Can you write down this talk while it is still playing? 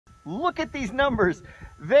look at these numbers.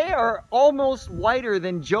 They are almost whiter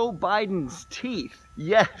than Joe Biden's teeth.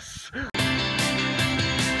 Yes.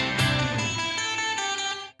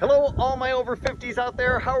 Hello, all my over 50s out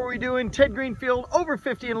there. How are we doing? Ted Greenfield, over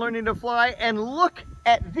 50 and learning to fly. And look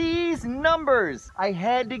at these numbers. I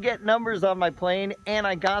had to get numbers on my plane, and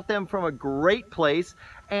I got them from a great place.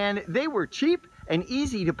 And they were cheap and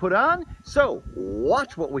easy to put on. So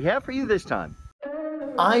watch what we have for you this time.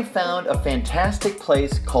 I found a fantastic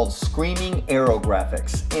place called Screaming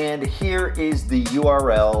Aerographics, and here is the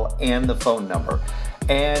URL and the phone number.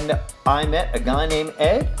 And I met a guy named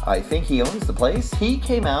Ed. I think he owns the place. He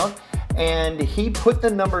came out and he put the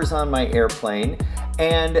numbers on my airplane,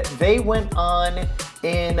 and they went on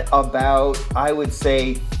in about, I would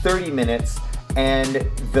say, 30 minutes. And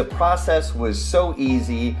the process was so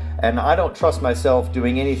easy, and I don't trust myself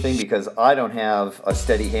doing anything because I don't have a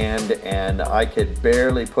steady hand and I could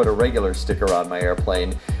barely put a regular sticker on my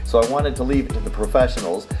airplane. So I wanted to leave it to the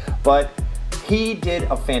professionals, but he did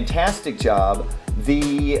a fantastic job.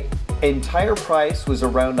 The entire price was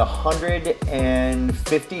around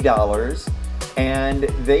 $150, and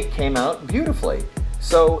they came out beautifully.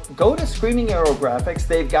 So go to Screaming Aerographics.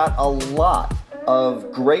 They've got a lot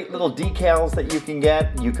of great little decals that you can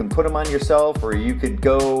get. You can put them on yourself, or you could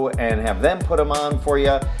go and have them put them on for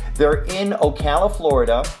you. They're in Ocala,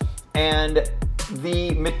 Florida, and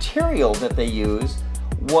the material that they use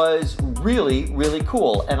was really, really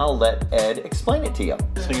cool, and I'll let Ed explain it to you.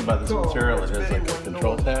 The thing about this material, it has like a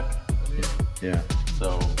control tap. Yeah.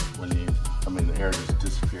 So when you, the air just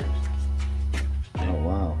disappears. Oh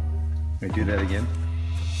wow. Can I do that again?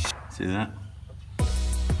 See that?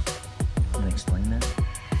 Can you explain that?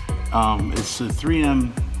 It's a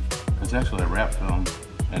 3M, it's actually a wrap film,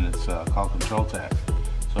 and it's called control tap.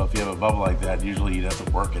 So if you have a bubble like that, usually you'd have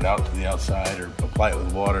to work it out to the outside or apply it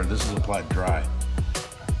with water. This is applied dry.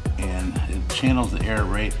 And it channels the air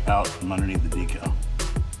right out from underneath the decal.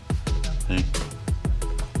 See?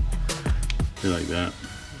 See, like that.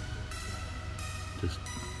 Just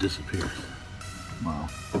disappears. Wow.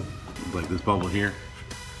 Like this bubble here.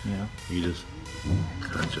 Yeah. You just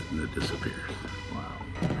touch it and it disappears. Wow.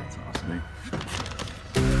 That's awesome.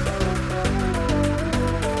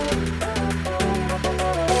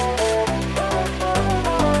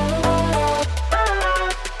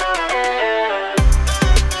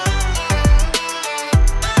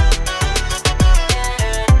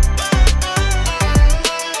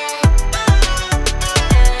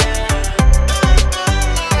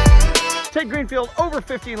 Ted Greenfield, over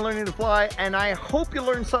 50 and learning to fly, and I hope you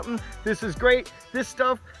learned something. This is great. This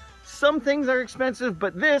stuff, some things are expensive,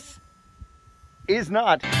 but this is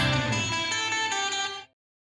not.